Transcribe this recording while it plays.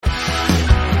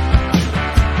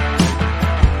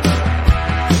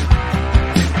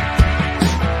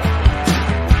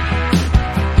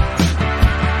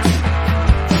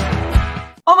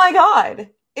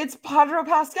It's Pedro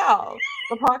Pascal,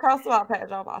 the podcast about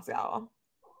Pedro Pascal.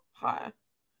 Hi.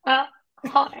 Hi.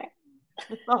 Hi.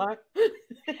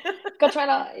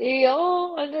 Katrina,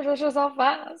 you introduce yourself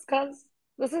fast because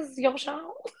this is your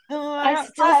show. I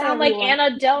still Hi sound like everyone.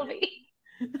 Anna Delvey.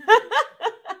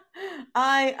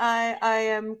 I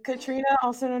am Katrina,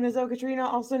 also known as Katrina,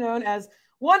 also known as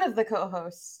one of the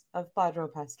co-hosts of Pedro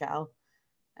Pascal.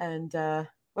 And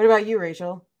what about you,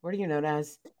 Rachel? What are you known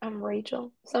as? I'm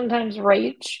Rachel, sometimes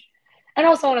Rach, and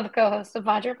also one of the co-hosts of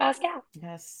Vajra Pascal.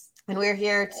 Yes. And we're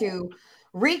here to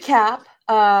recap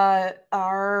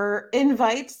our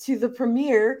invite to the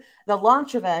premiere, the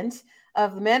launch event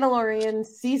of The Mandalorian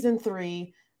Season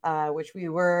 3, which we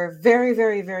were very,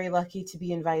 very, very lucky to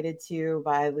be invited to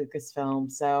by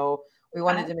Lucasfilm. So we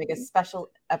wanted to make a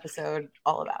special episode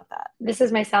all about that. This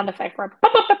is my sound effect for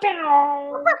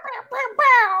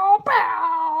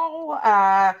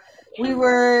We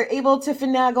were able to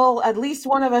finagle at least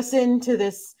one of us into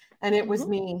this, and it was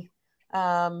me.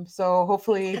 So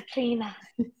hopefully, Katrina.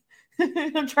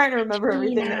 I'm trying to remember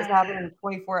everything that was Katrina. happening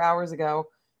 24 hours ago.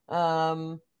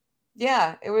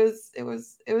 Yeah, it was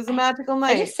a magical I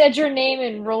night. just said your name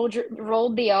and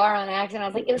rolled the R on accident. I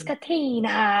was like, it was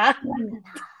Katrina.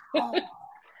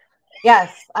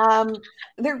 Yes,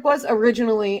 there was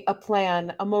originally a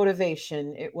plan, a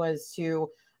motivation. It was to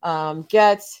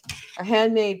get a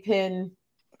handmade pin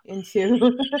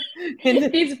into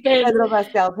These pins, Pedro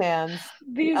Pascal's hands.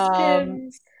 these Um,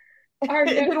 pins are it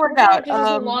did we're work gonna have out. to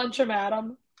just launch them at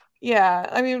them. Yeah,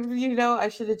 I mean, I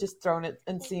should have just thrown it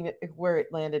and seen it where it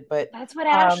landed, but That's what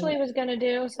um, Ashley was gonna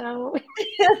do. So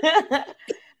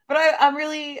but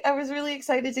I was really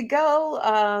excited to go.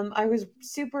 I was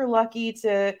super lucky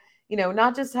to,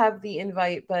 not just have the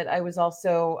invite, but I was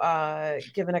also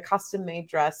given a custom made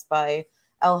dress by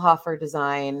El Hoffer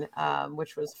Design,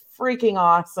 which was freaking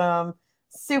awesome,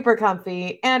 super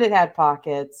comfy, and it had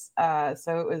pockets.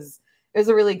 So it was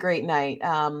a really great night.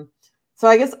 So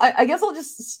I guess I'll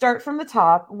just start from the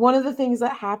top. One of the things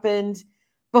that happened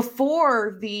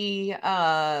before the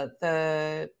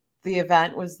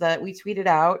event was that we tweeted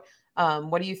out,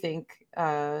 what do you think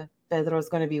Pedro's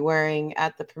going to be wearing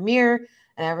at the premiere?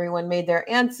 And everyone made their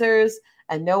answers,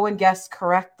 and no one guessed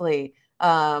correctly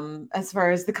as far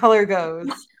as the color goes.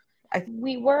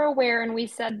 we were aware, and we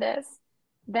said this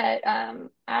that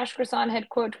Ash Croissant had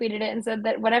quote tweeted it and said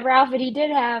that whatever outfit he did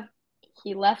have,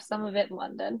 he left some of it in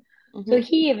London. So Mhm.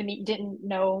 he even didn't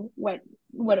know what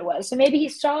it was. So maybe he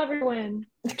saw everyone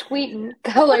tweeting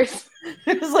colors.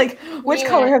 It was like, which He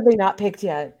color went, have they not picked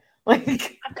yet?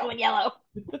 Like, I'm going yellow.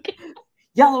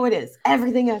 yellow it is.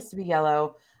 Everything has to be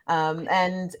yellow.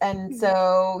 And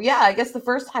so yeah, I guess the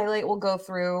first highlight we'll go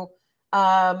through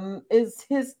is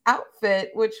his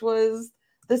outfit, which was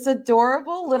this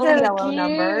adorable little So yellow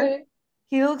number. cute.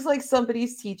 He looks like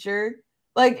somebody's teacher.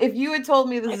 Like if you had told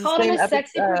me this I is the called him same a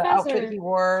sexy outfit professor. he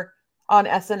wore on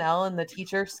SNL in the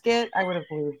teacher skit, I would have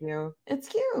believed you. It's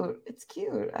cute. It's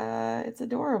cute. It's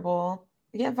adorable.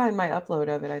 I can't find my upload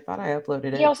of it. I thought I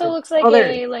uploaded He it, also but looks like oh, there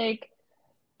it is. a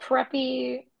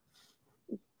preppy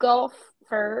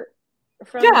golfer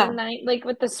from the Yeah, night, like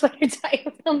with the sweater tie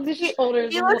on the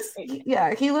shoulders. he I'm looks like,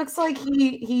 yeah, he looks like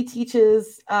he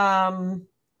teaches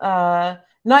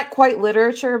not quite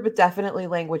literature, but definitely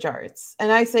language arts.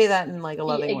 And I say that in like a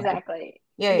loving way. exactly.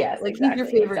 Yeah, yeah. Yes, Like he's your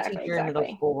exactly, favorite exactly, teacher in middle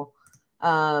exactly. school.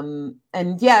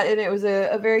 And yeah, and it was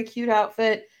a very cute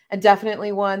outfit and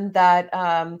definitely one that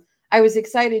I was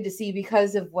excited to see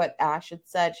because of what Ash had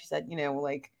said. She said,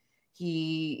 like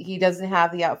he doesn't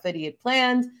have the outfit he had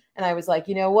planned. And I was like,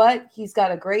 you know what? He's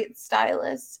got a great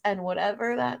stylist, and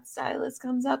whatever that stylist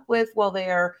comes up with while they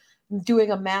are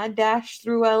doing a mad dash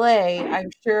through LA, I'm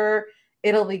sure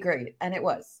it'll be great. And it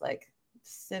was like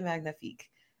c'est magnifique.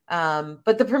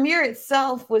 But the premiere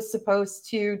itself was supposed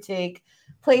to take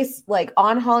place like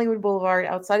on Hollywood Boulevard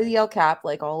outside of the El Cap,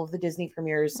 like all of the Disney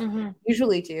premieres Mm-hmm.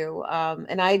 usually do.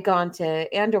 And I had gone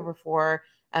to Andover before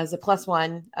as a plus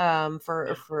one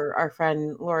for our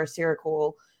friend Laura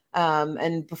Siracool.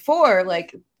 And before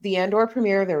like the Andor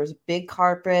premiere, there was a big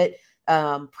carpet.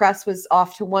 Press was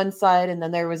off to one side, and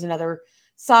then there was another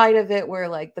side of it where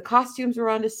like the costumes were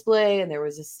on display, and there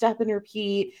was a step and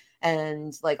repeat,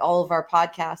 and like all of our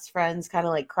podcast friends kind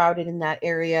of like crowded in that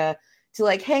area to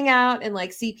like hang out and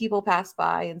like see people pass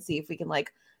by and see if we can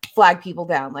like flag people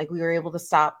down. Like we were able to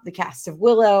stop the cast of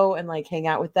Willow and like hang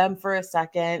out with them for a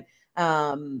second.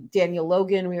 Daniel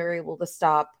Logan, we were able to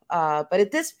stop. But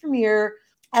at this premiere,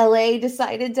 LA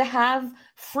decided to have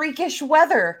freakish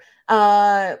weather.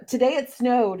 Today it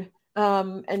snowed.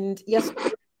 And yesterday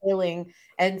it was hailing.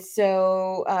 And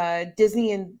so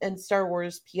Disney and Star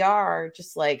Wars PR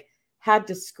just like had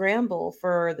to scramble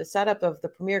for the setup of the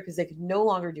premiere because they could no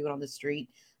longer do it on the street.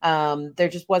 There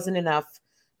just wasn't enough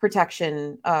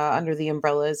protection under the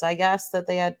umbrellas, I guess, that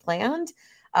they had planned.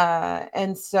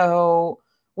 And so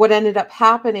what ended up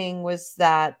happening was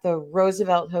that the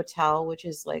Roosevelt Hotel, which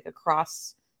is like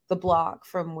across the block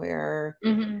from where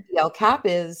the El Cap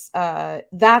is,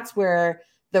 that's where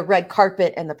the red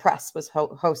carpet and the press was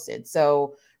hosted.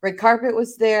 So red carpet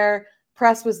was there,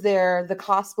 press was there. The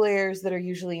cosplayers that are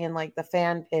usually in like the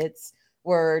fan pits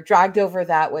were dragged over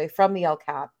that way from the El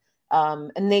Cap.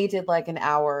 And they did like an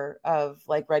hour of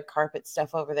like red carpet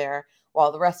stuff over there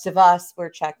while the rest of us were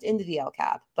checked into the El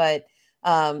Cap. But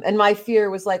and my fear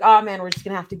was like, oh man, we're just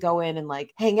gonna have to go in and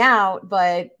like hang out.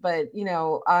 But you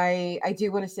know, I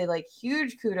do want to say like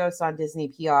huge kudos on Disney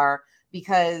PR,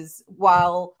 because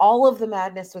while all of the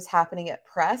madness was happening at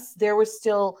press, there was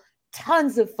still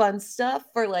tons of fun stuff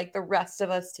for like the rest of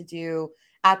us to do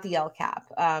at the El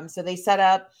Cap. So they set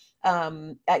up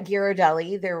at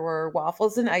Ghirardelli, there were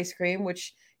waffles and ice cream,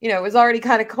 which, you know, it was already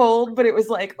kind of cold, but it was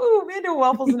like, oh, Mando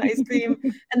waffles and ice cream.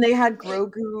 And they had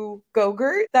Grogu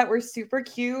Go-Gurt that were super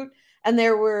cute. And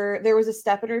there was a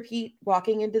step and repeat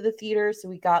walking into the theater. So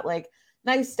we got like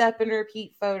nice step and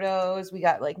repeat photos. We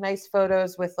got like nice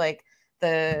photos with like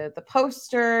the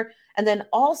poster. And then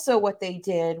also what they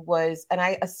did was, and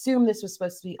I assume this was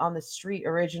supposed to be on the street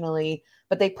originally,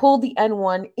 but they pulled the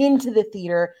N1 into the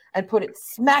theater and put it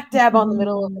smack dab on the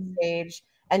middle of the stage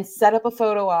and set up a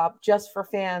photo op just for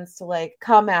fans to like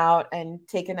come out and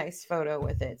take a nice photo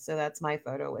with it. So that's my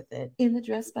photo with it in the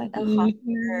dress by El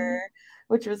Hopper,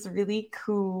 which was really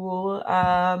cool.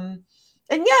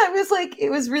 And yeah, it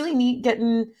was really neat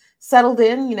getting settled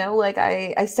in, you know, like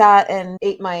I sat and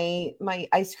ate my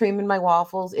ice cream and my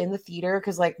waffles in the theater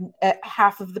because like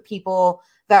half of the people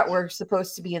that were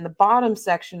supposed to be in the bottom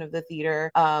section of the theater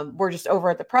were just over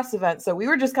at the press event. So we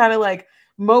were just kind of like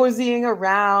moseying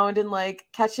around and like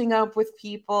catching up with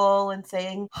people and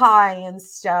saying hi and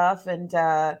stuff. And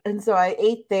so I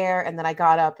ate there, and then I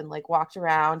got up and like walked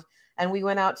around, and we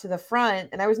went out to the front,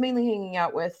 and I was mainly hanging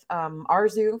out with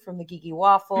Arzu from the Geeky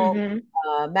Waffle,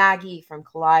 Maggie from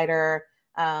Collider.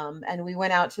 And we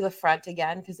went out to the front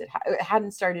again because it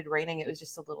hadn't started raining. It was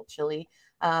just a little chilly.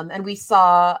 And we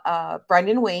saw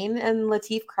Brendan Wayne and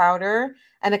Lateef Crowder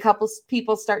and a couple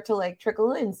people start to like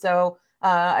trickle in. So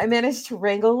I managed to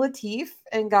wrangle Lateef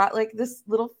and got like this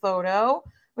little photo,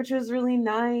 which was really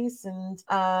nice. And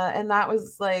that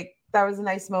was a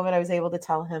nice moment. I was able to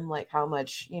tell him like how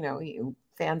much, you know,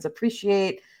 fans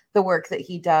appreciate the work that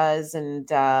he does. And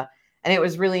it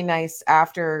was really nice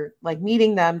after like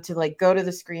meeting them to like go to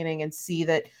the screening and see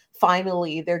that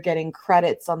finally they're getting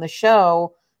credits on the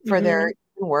show for their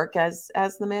work as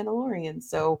the Mandalorian.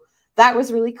 So that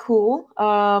was really cool.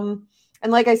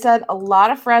 And like I said, a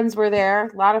lot of friends were there,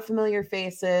 a lot of familiar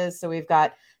faces. So we've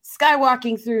got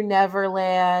Skywalking Through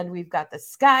Neverland, we've got the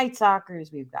Sky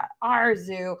Talkers, we've got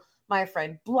Arzu, my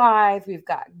friend Blythe, we've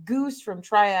got Goose from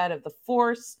Triad of the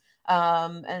Force,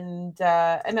 and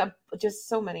just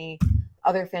so many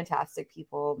other fantastic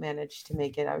people managed to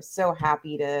make it. I was so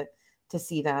happy to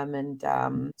see them.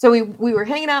 And so we were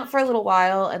hanging out for a little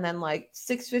while, and then like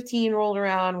 6:15 rolled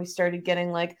around, we started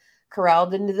getting like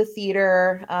corralled into the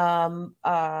theater.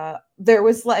 There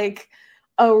was like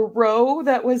a row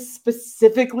that was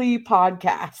specifically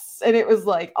podcasts, and it was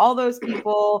like all those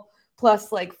people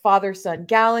plus like Father Son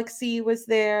Galaxy was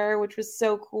there, which was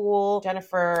so cool.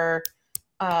 Jennifer,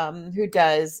 who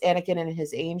does Anakin and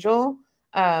His Angel,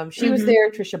 she was there.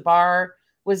 Trisha Barr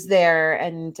was there,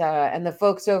 and the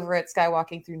folks over at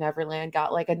Skywalking Through Neverland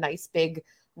got like a nice big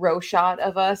row shot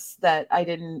of us that I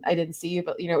didn't see,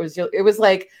 but you know, it was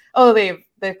like, oh, they've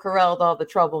corralled all the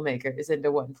troublemakers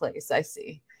into one place. I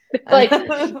see. Like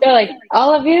they're like,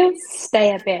 all of you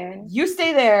stay up there. You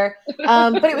stay there.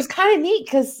 But it was kind of neat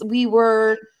because we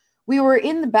were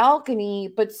in the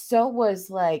balcony, but so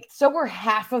were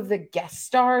half of the guest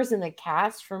stars and the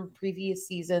cast from previous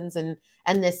seasons and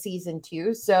this season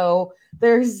too. So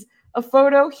there's a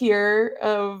photo here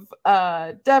of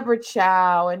Deborah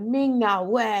Chow and Ming-Na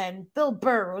Wen, Bill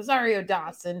Burr, Rosario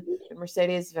Dawson, and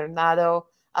Mercedes Vernado.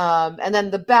 And then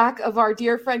the back of our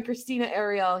dear friend Christina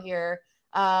Ariel here.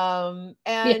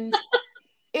 And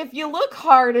if you look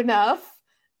hard enough,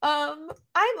 I'm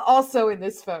also in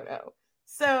this photo.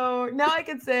 So now I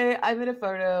can say I'm in a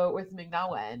photo with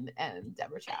Ming-Na Wen and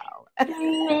Deborah Chow. And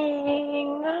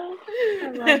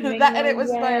it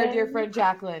was by our dear friend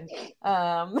Jacqueline.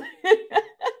 But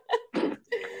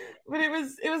it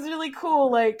was really cool.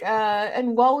 Like,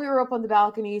 and while we were up on the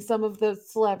balcony, some of the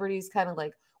celebrities kind of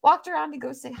like walked around to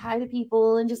go say hi to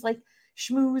people and just like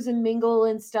schmooze and mingle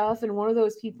and stuff. And one of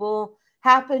those people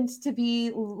happened to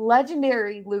be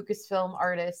legendary Lucasfilm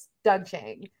artist Doug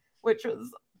Chiang, which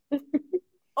was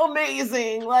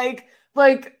amazing.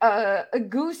 A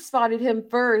Goose spotted him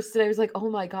first, and I was like, oh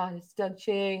my god, it's Doug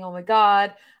Chiang. Oh my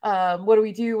god. What do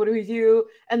we do? What do we do?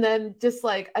 And then just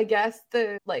like, I guess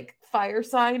the like fire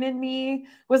sign in me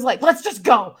was like, let's just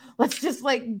go. Let's just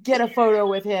like get a photo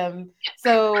with him.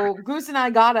 So Goose and I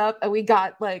got up and we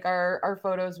got like our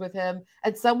photos with him.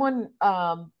 And someone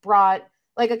brought,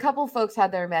 like, a couple folks had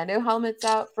their Mando helmets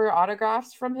out for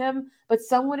autographs from him, but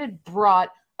someone had brought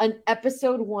an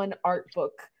episode 1 art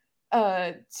book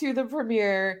to the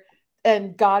premiere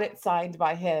and got it signed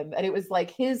by him. And it was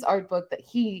like his art book that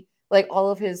he, like,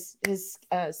 all of his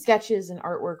sketches and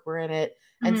artwork were in it.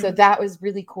 And so that was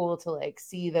really cool to like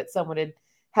see that someone had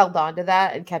held on to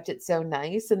that and kept it so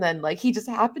nice. And then like he just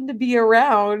happened to be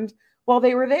around while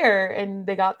they were there and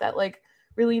they got that like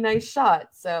really nice shot.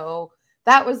 So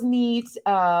that was neat.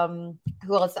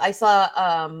 Who else? I saw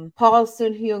Paul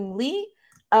Sun-Hyung Lee,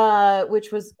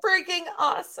 which was freaking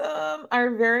awesome.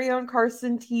 Our very own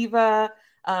Carson Teva.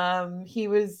 He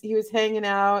was hanging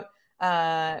out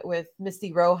with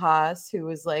Misty Rojas, who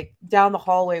was like down the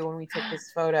hallway when we took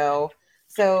this photo.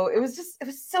 So it was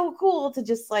so cool to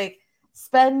just like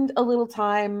spend a little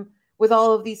time with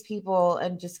all of these people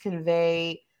and just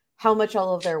convey how much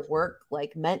all of their work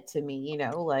like meant to me. You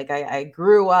know, like I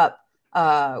grew up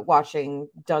watching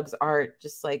Doug's art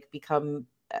just like become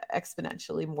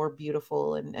exponentially more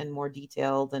beautiful and more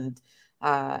detailed, and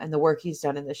the work he's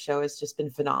done in this show has just been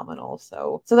phenomenal.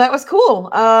 So that was cool.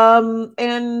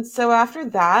 And so after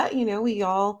that, you know, we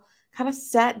all kind of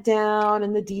sat down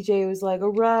and the DJ was like, all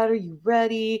right, are you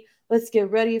ready? Let's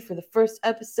get ready for the first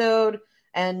episode.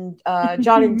 And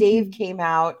John and Dave came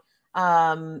out,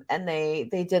 and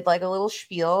they did like a little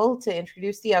spiel to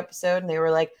introduce the episode, and they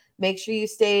were like, make sure you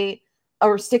stay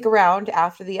or stick around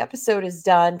after the episode is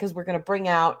done, because we're going to bring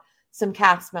out some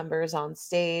cast members on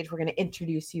stage. We're going to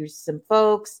introduce you to some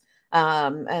folks.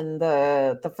 And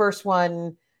the first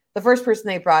person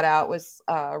they brought out was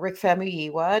Rick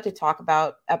Famuyiwa to talk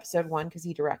about episode 1 because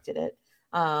he directed it.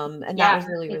 And that was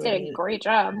really, really did a great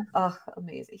job. Oh,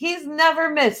 amazing. He's never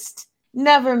missed.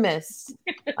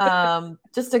 Just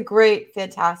a great,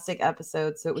 fantastic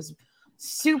episode. So it was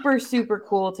super, super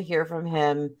cool to hear from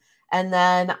him. And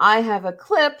then I have a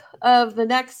clip of the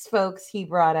next folks he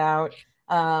brought out.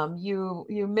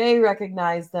 You may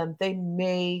recognize them. They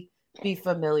may be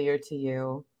familiar to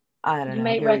you. I don't know. You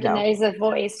may recognize the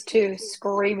voice too,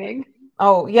 screaming.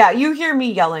 Oh, yeah. You hear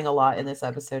me yelling a lot in this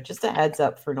episode. Just a heads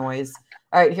up for noise.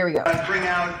 All right, here we go. Bring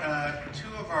out 2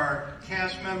 of our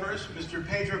cast members, Mr.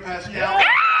 Pedro Pascal. Yeah!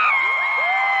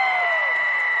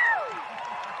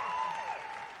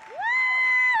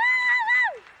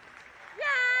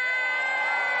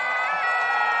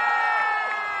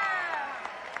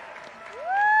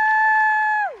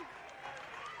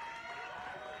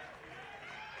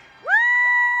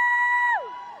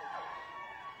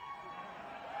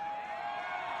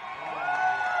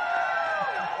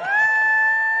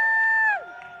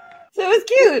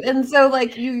 Cute. And so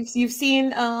like you've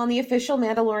seen on the official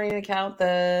Mandalorian account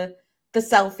the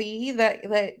selfie that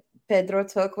Pedro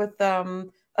took with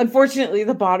unfortunately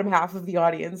the bottom half of the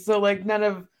audience, so like none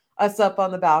of us up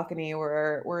on the balcony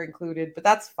were included, but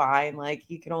that's fine. Like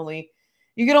you can only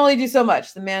do so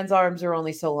much. The man's arms are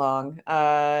only so long.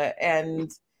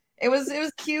 And it was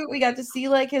cute. We got to see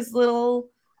like his little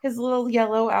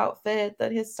yellow outfit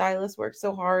that his stylist worked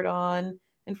so hard on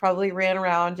and probably ran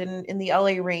around in the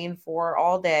LA rain for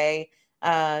all day.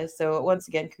 So once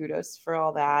again, kudos for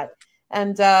all that.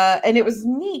 And it was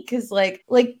neat because like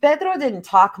Pedro didn't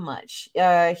talk much.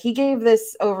 He gave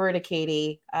this over to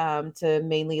Katie to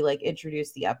mainly like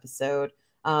introduce the episode.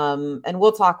 And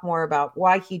we'll talk more about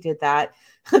why he did that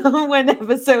when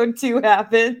episode 2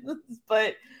 happens.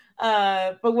 But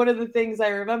one of the things I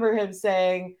remember him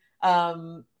saying,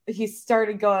 he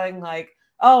started going like,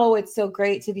 oh, it's so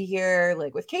great to be here,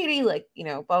 like with Katie, like, you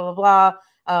know, blah, blah, blah.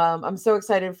 I'm so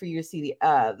excited for you to see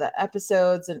the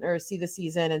episodes or see the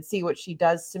season and see what she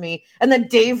does to me. And then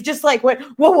Dave just like went,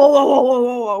 whoa, whoa, whoa, whoa, whoa,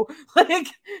 whoa, whoa. Like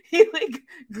he like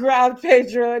grabbed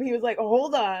Pedro and he was like,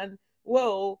 hold on,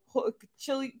 whoa,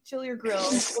 chill your grill,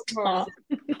 pump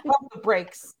the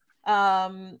brakes.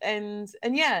 And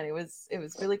yeah, it was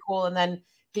really cool. And then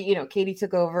you know, Katie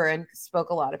took over and spoke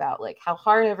a lot about like how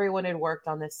hard everyone had worked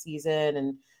on this season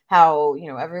and how, you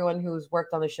know, everyone who's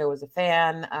worked on the show was a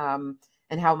fan, and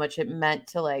how much it meant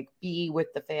to like be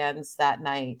with the fans that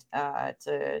night,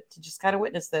 to just kind of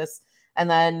witness this. And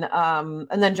then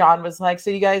John was like, so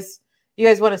you guys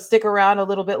want to stick around a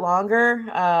little bit longer?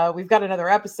 We've got another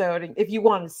episode if you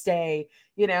want to stay,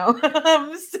 you know.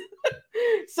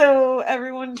 So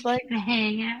everyone's like,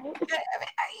 hang out.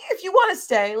 if you want to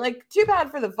stay, like, too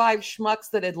bad for the 5 schmucks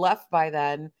that had left by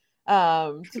then,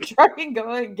 to try and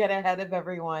go and get ahead of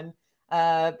everyone.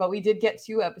 But we did get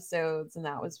 2 episodes, and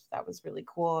that was really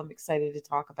cool. I'm excited to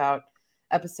talk about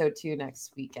episode 2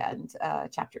 next weekend,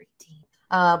 chapter 18.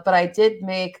 But I did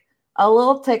make a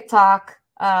little TikTok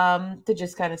to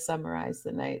just kind of summarize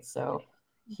the night. So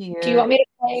here, do you want me to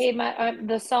play my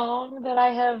the song that I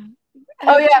have?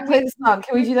 Oh yeah, play the song.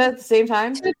 Can we do that at the same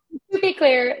time? To be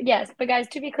clear, yes, but guys,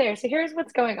 to be clear, so here's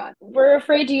what's going on. We're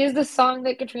afraid to use the song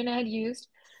that Katrina had used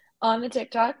on the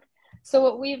TikTok. So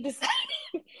what we've decided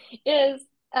is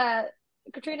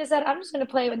Katrina said, I'm just going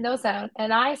to play with no sound.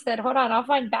 And I said, hold on, I'll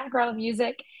find background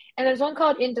music. And there's one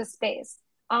called Into Space.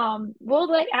 We'll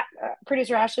let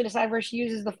producer Ashley decide where she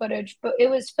uses the footage, but it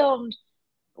was filmed.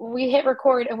 We hit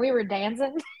record and we were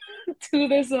dancing to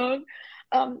this song.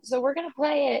 So we're gonna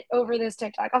play it over this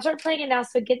TikTok. I'll start playing it now,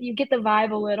 so you get the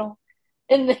vibe a little,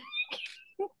 and then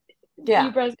Yeah.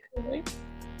 you press play.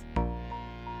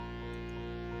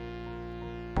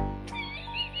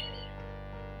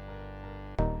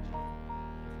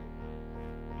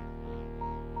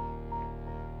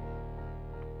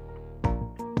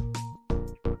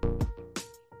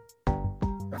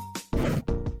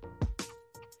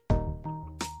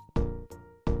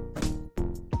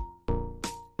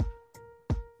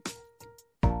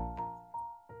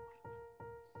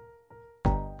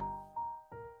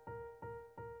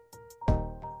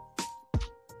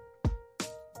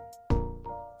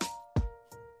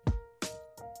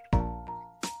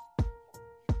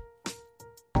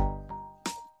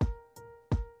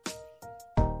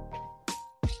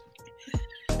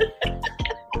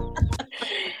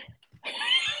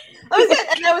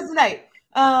 That was the night.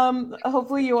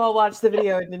 Hopefully you all watched the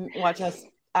video and didn't watch us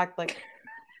act like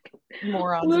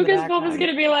morons. Lucasfilm is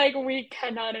gonna be like, we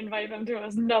cannot invite them to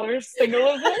another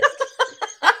single event.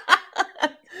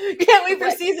 Can't wait for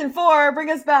season 4.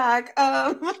 Bring us back.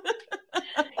 But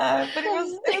it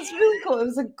was really cool. It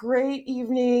was a great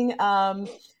evening. And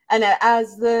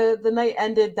as the night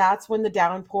ended, that's when the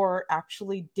downpour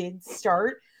actually did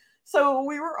start. So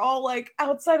we were all like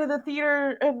outside of the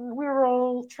theater, and we were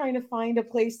all trying to find a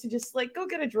place to just like go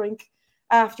get a drink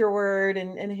afterward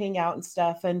and hang out and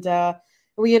stuff. And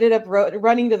we ended up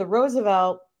running to the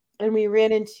Roosevelt, and we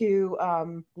ran into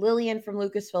Lillian from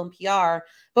Lucasfilm PR,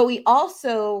 but we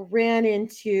also ran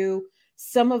into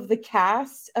some of the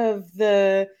cast of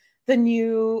the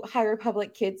new High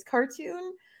Republic Kids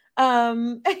cartoon.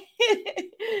 And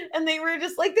they were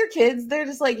just like, they're kids. They're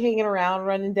just like hanging around,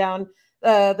 running down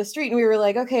the street. And we were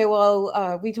like, okay,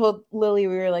 well, we told Lily,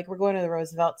 we were like, we're going to the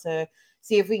Roosevelt to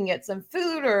see if we can get some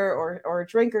food or a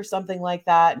drink or something like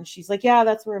that. And she's like, yeah,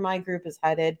 that's where my group is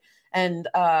headed. And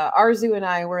Arzu and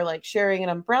I were like sharing an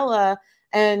umbrella,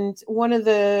 and one of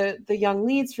the young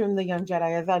leads from the Young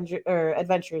Jedi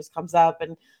Adventures comes up,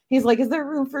 and he's like, is there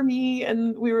room for me?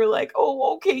 And we were like,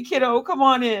 oh, okay, kiddo, come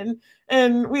on in.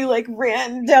 And we like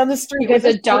ran down the street with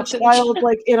a child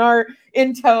like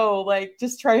in tow, like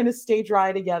just trying to stay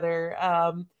dry together.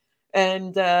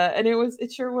 And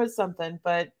it sure was something,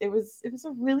 but it was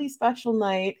a really special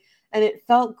night, and it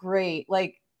felt great.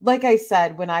 Like I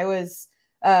said, when I was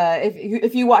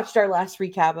if you watched our last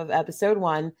recap of episode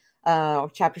 1,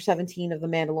 chapter 17 of The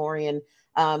Mandalorian,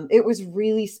 it was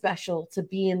really special to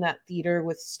be in that theater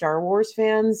with Star Wars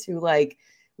fans who, like,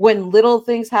 when little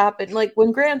things happen, like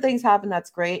when grand things happen,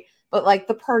 that's great. But like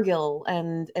the Purrgil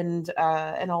and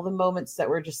all the moments that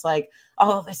were just like,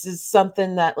 oh, this is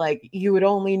something that like you would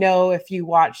only know if you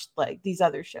watched like these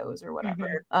other shows or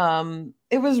whatever. Mm-hmm.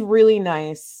 It was really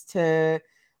nice to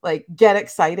like get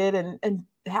excited and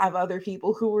have other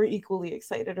people who were equally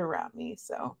excited around me.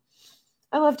 So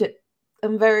I loved it.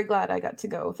 I'm very glad I got to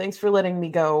go. Thanks for letting me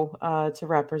go to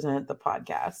represent the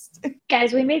podcast.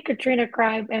 Guys, we made Katrina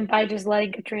cry, and by just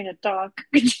letting Katrina talk.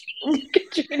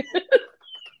 Katrina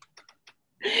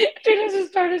just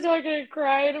started talking and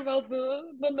crying about the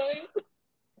night.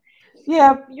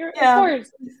 Yeah. Of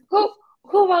course.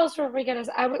 Who else were we gonna?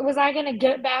 Was I gonna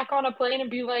get back on a plane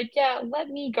and be like, yeah, let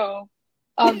me go?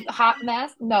 Hot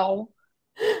mess? No.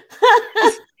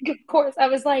 Of course. I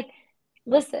was like,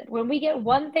 listen, when we get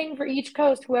one thing for each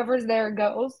coast, whoever's there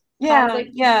goes. Yeah, I was like,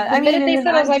 yeah. The minute they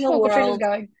said, I was like, cool, Katrina's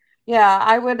going. Yeah,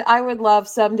 I would love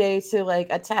someday to like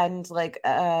attend like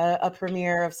a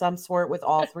premiere of some sort with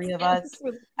all 3 of us.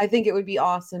 I think it would be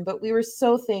awesome. But we were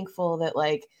so thankful that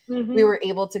like we were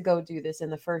able to go do this in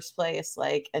the first place,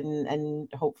 like and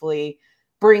hopefully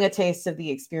bring a taste of the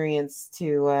experience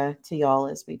to y'all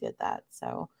as we did that.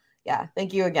 So yeah,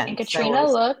 thank you again. And Katrina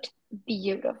looked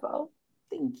beautiful.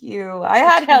 Thank you. I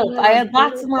had help. I had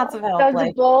lots and lots of help. That's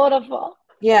like beautiful.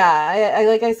 Yeah, I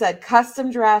like I said,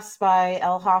 custom dress by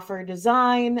El Hoffer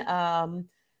Design,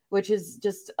 which is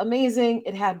just amazing.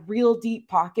 It had real deep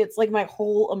pockets, like my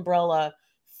whole umbrella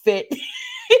fit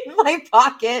in my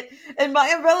pocket, and my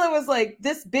umbrella was like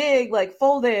this big, like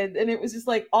folded, and it was just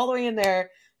like all the way in there.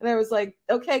 And I was like,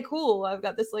 okay, cool. I've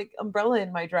got this like umbrella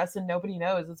in my dress, and nobody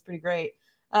knows. It's pretty great.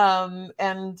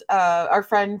 And our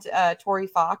friend Tori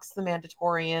Fox, the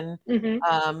Mandatorian,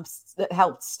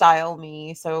 helped style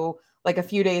me. So like a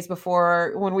few days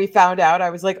before when we found out,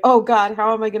 I was like, oh God,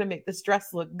 how am I going to make this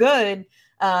dress look good?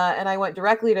 And I went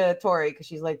directly to Tori because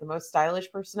she's like the most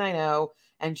stylish person I know.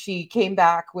 And she came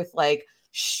back with like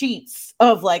sheets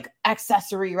of like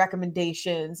accessory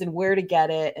recommendations and where to get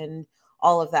it and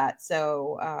all of that.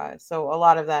 So a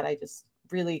lot of that I just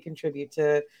really contribute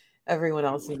to everyone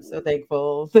else. I'm so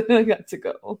thankful that I got to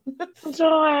go. I'm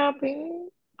so happy.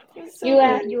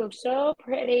 You look so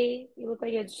pretty. You look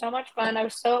like you had so much fun.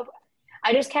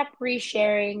 I just kept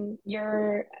resharing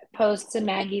your posts and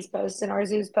Maggie's posts and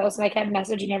Arzu's posts, and I kept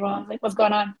messaging everyone. I was like, "What's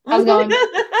going on? How's it going?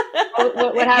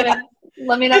 what happened? Yeah.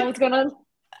 Let me know what's going on."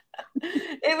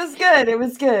 It was good. It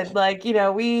was good. Like, you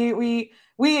know, we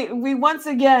once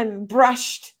again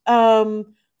brushed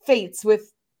fates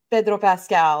with Pedro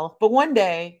Pascal, but one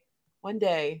day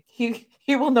he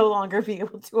will no longer be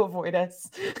able to avoid us.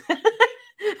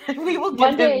 We will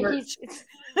give him merch.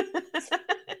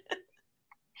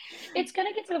 It's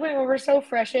gonna get to the point where we're so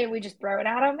frustrated we just throw it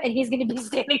at him, and he's gonna be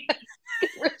standing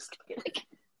there.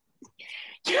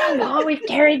 You know how long we've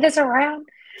carried this around?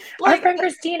 Like, our friend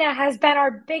Christina has been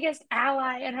our biggest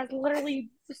ally and has literally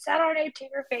said our name to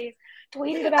your face,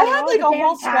 tweeted about it. I had like a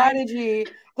whole strategy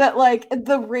that like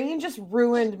the rain just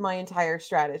ruined my entire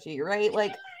strategy, right?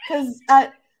 Like, because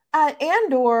at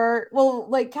Andor, well,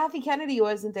 like Kathy Kennedy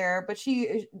wasn't there, but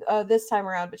she this time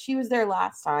around, but she was there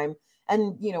last time.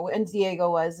 And, you know, and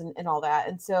Diego was and all that.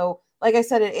 And so, like I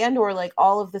said, at Andor, like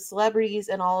all of the celebrities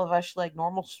and all of us, like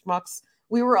normal schmucks,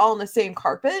 we were all in the same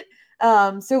carpet.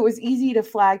 So it was easy to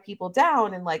flag people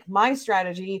down. And like my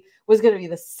strategy was going to be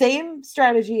the same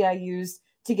strategy I used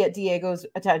to get Diego's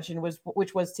attention,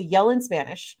 which was to yell in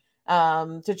Spanish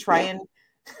to try and.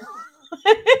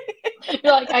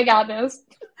 You're like, I got this.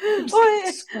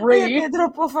 Oye, Pedro,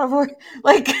 por favor.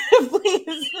 Like,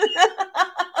 please.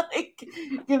 Like,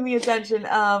 give me attention.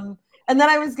 And then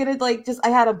I was gonna like I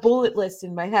had a bullet list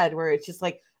in my head where it's just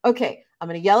like, okay, I'm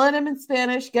gonna yell at him in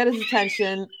Spanish, get his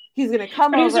attention. He's gonna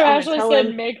come over. Ashley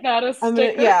said, "Make that a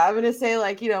sticker." I'm gonna say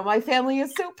like, you know, my family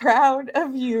is so proud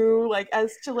of you. Like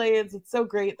as Chileans, it's so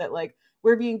great that like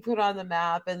we're being put on the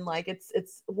map, and like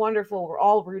it's wonderful. We're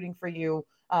all rooting for you.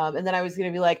 And then I was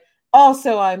gonna be like,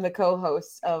 also, I'm the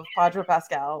co-host of Pedro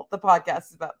Pascal. The podcast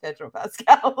is about Pedro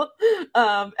Pascal.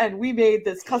 And we made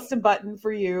this custom button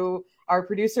for you. Our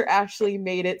producer, Ashley,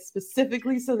 made it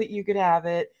specifically so that you could have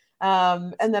it.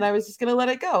 And then I was just going to let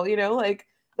it go, you know, like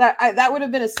that would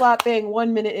have been a slap bang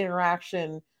 1 minute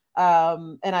interaction.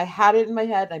 And I had it in my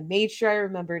head. I made sure I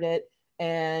remembered it.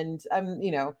 And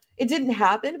you know, it didn't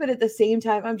happen. But at the same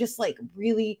time, I'm just like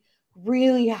really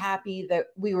happy that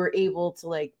we were able to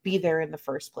like be there in the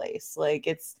first place. Like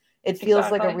it feels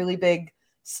like a really big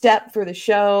step for the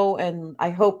show, and I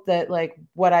hope that like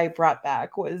what I brought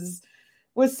back was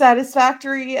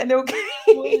satisfactory and okay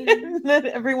and that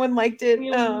everyone liked it.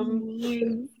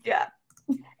 Yeah.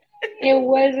 It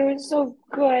was so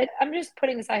good. I'm just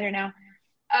putting this out here now.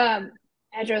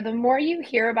 Pedro, the more you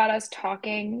hear about us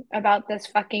talking about this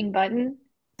fucking button,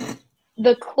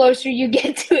 the closer you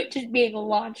get to it just being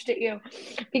launched at you.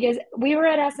 Because we were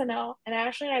at SNL and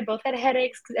Ashley and I both had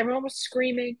headaches because everyone was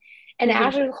screaming, and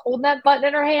Ashley was holding that button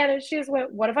in her hand and she just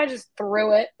went, "What if I just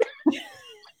threw it?"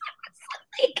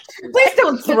 Please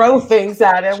don't throw things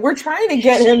at him. We're trying to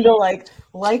get him to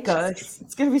like us.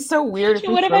 It's gonna be so weird if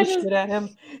we throw shit at him.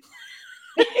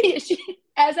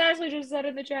 As Ashley just said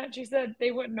in the chat, she said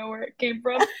they wouldn't know where it came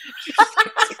from.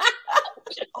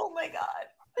 Oh my God.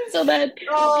 So then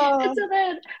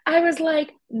I was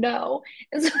like, no.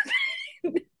 And so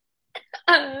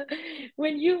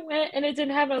when you went and it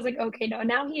didn't happen, I was like, okay, no,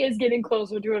 now he is getting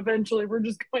closer to eventually we're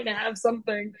just going to have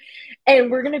something.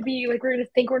 And we're going to be like, we're going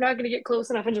to think we're not going to get close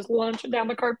enough and just launch it down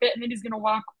the carpet. And then he's going to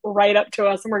walk right up to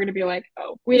us and we're going to be like,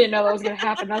 oh, we didn't know that was going to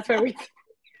happen. That's why we.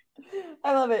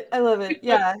 I love it.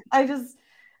 Yeah.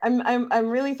 I'm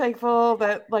really thankful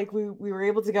that like we were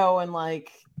able to go, and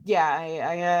like, yeah,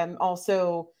 I am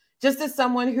also just as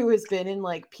someone who has been in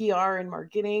like PR and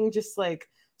marketing, just like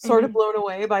sort of blown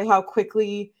away by how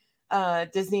quickly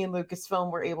Disney and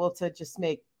Lucasfilm were able to just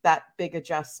make that big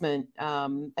adjustment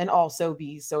and also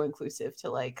be so inclusive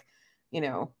to like, you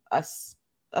know, us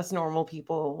us normal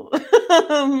people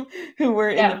who were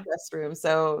in the press room.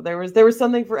 So there was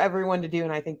something for everyone to do,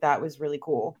 and I think that was really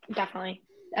cool. Definitely.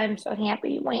 I'm so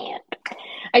happy you went.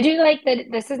 I do like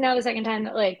that this is now the second time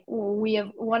that like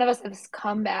one of us has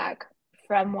come back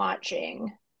from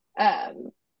watching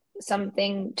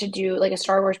something to do like a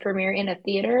Star Wars premiere in a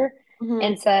theater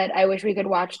and said, I wish we could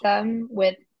watch them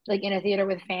with like in a theater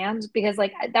with fans, because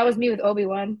like that was me with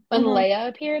Obi-Wan when Leia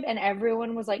appeared and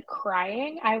everyone was like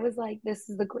crying. I was like, this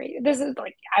is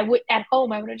like I would at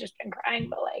home I would have just been crying,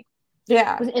 but like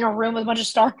I was in a room with a bunch of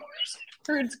Star Wars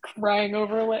nerds crying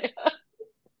over Leia.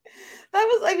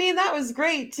 That was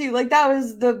great too. Like that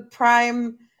was the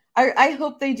prime. I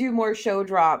hope they do more show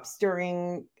drops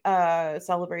during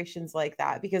celebrations like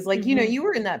that, because like you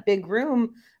were in that big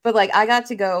room, but like I got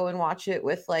to go and watch it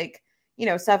with like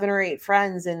 7 or 8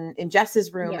 friends in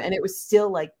Jess's room, and it was still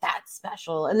like that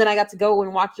special. And then I got to go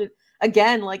and watch it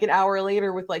again like an hour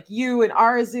later with like you and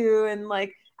Arzu and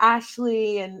like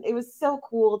Ashley, and it was so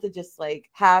cool to just like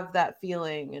have that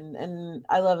feeling. And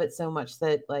I love it so much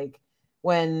that like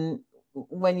when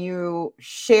you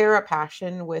share a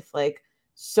passion with like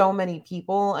so many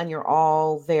people and you're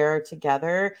all there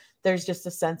together, there's just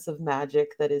a sense of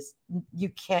magic that is, you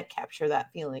can't capture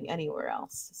that feeling anywhere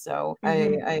else. So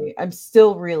I'm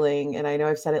still reeling, and I know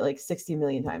I've said it like 60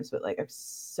 million times, but like I'm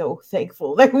so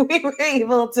thankful that we were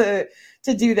able to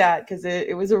do that, because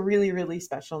it was a really, really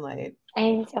special night.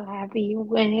 I'm so happy you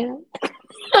went.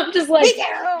 I'm just like,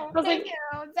 thank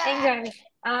you.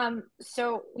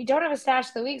 So we don't have a stash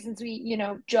of the week since we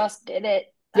just did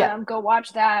it. Go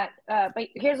watch that. But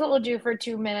here's what we'll do for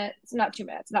 2 minutes. Not 2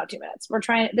 minutes. We're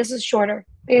trying. This is shorter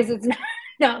because it's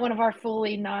not one of our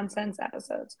fully nonsense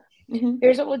episodes.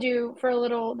 Here's what we'll do for a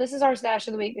little. This is our stash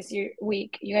of the week this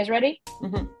week. You guys ready?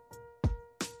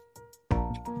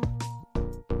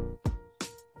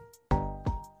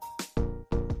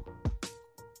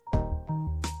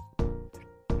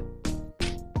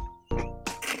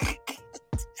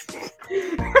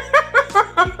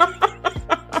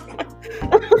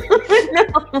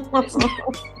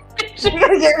 You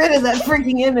gotta get rid of that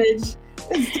freaking image.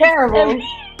 It's terrible.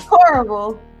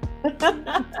 Horrible.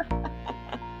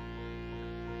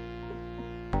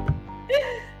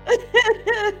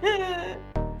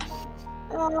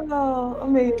 Oh,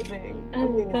 amazing.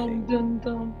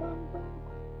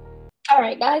 All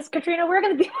right, guys. Katrina, we're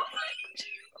gonna be.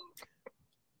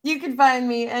 You can find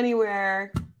me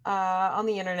anywhere on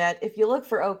the internet if you look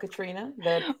for Katrina.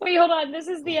 Wait, hold on. This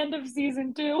is the end of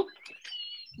season 2.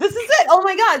 This is it. Oh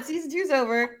my God, season 2's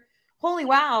over. Holy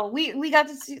wow, we got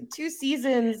to see 2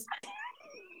 seasons.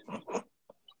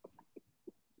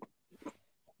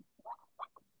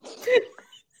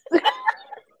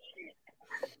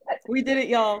 We did it,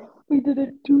 y'all. We did it.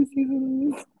 2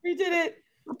 seasons. We did it.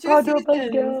 2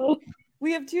 seasons.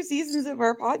 We have 2 seasons of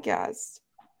our podcast.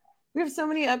 We have so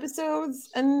many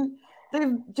episodes, and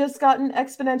they've just gotten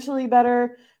exponentially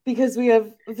better because we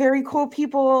have very cool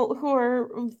people who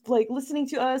are like listening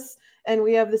to us, and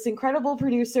we have this incredible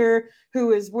producer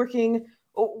who is working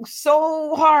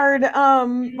so hard,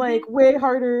 like way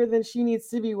harder than she needs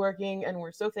to be working, and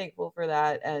we're so thankful for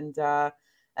that. And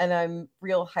I'm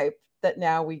real hyped that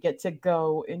now we get to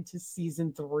go into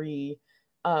season 3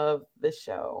 of the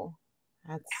show.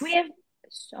 We have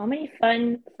so many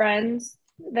fun friends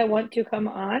that want to come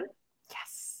on.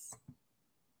 Yes.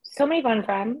 So many fun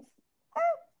friends.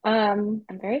 I'm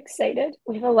very excited.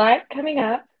 We have a lot coming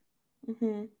up.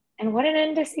 And what an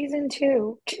end to season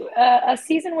 2. A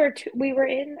season where we were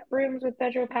in rooms with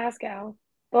Pedro Pascal,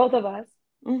 both of us,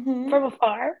 from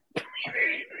afar.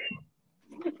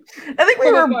 I think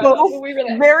we were both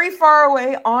very far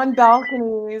away on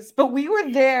balconies, but we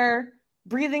were there,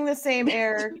 breathing the same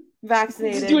air,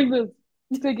 vaccinated. Doing this.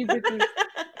 Taking pictures.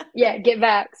 Yeah, get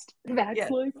vaxxed.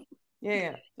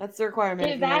 Yeah. That's the requirement.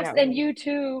 Get vaxxed, and you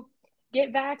too.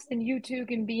 Get vaxxed, and you too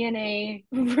can be in a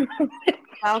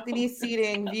balcony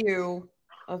seating view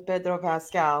of Pedro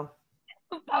Pascal.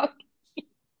 Up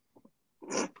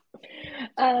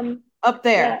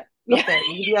there. Yeah. Up there.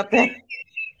 You can be up there.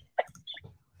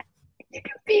 You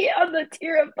can be on the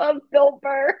tier above Bill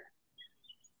Burr.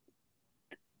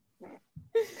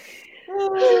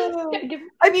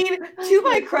 I mean, to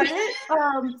my credit,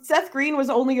 Seth Green was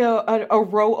only a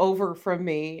row over from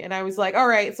me, and I was like, all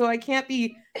right, so I can't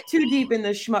be too deep in the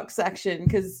schmuck section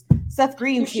because Seth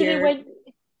Green's here.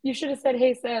 You should have said,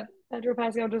 hey, Seth, Pedro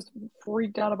Pascal just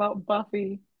freaked out about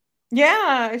Buffy.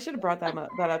 Yeah, I should have brought that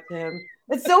up to him.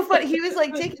 It's so funny. He was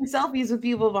like taking selfies with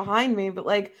people behind me, but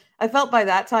like I felt by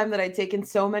that time that I'd taken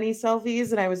so many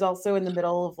selfies, and I was also in the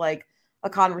middle of like a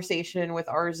conversation with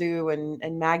Arzu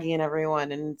and Maggie and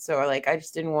everyone, and so like I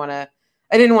just didn't want to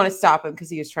I didn't want to stop him because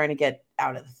he was trying to get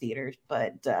out of the theater.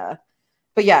 But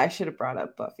yeah, I should have brought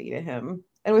up Buffy to him.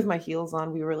 And with my heels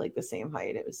on, we were like the same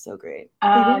height. It was so great.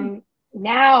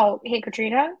 Now, hey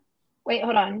Katrina, wait,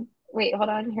 hold on. Here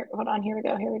we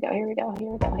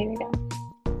go.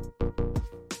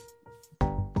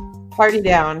 Party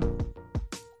Down.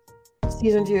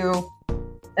 Season 2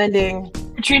 ending.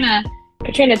 Katrina,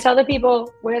 tell the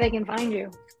people where they can find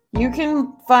you. You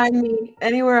can find me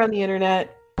anywhere on the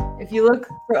internet. If you look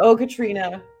for Oh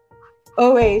Katrina,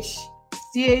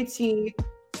 OHCATRINA,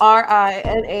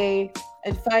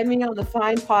 and find me on the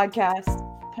fine podcast,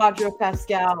 Padre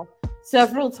Pascal,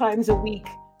 several times a week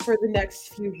for the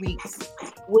next few weeks.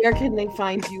 Where can they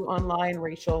find you online,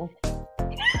 Rachel?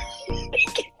 You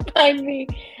can find me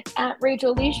at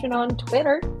Rachel Leishman on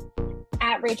Twitter,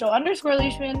 at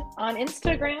Rachel_Leishman on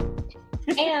Instagram,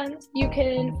 and you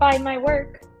can find my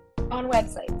work on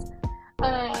websites.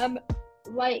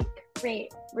 Like,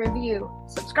 rate, review,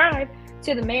 subscribe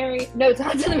to the Mary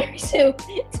Sue,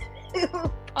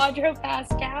 to Padre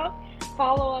Pascal.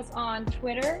 Follow us on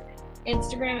Twitter,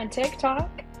 Instagram, and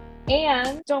TikTok.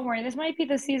 And don't worry, this might be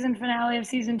the season finale of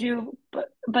season 2,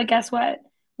 but guess what?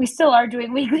 We still are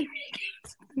doing weekly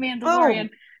recaps of The Mandalorian.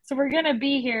 So we're going to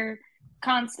be here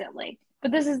constantly.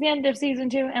 But this is the end of season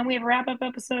 2, and we have a wrap-up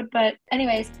episode. But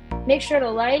anyways, make sure to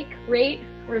like, rate,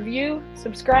 review,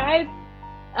 subscribe.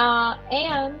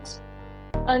 And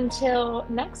until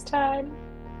next time,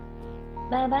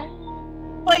 bye-bye.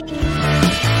 Bye.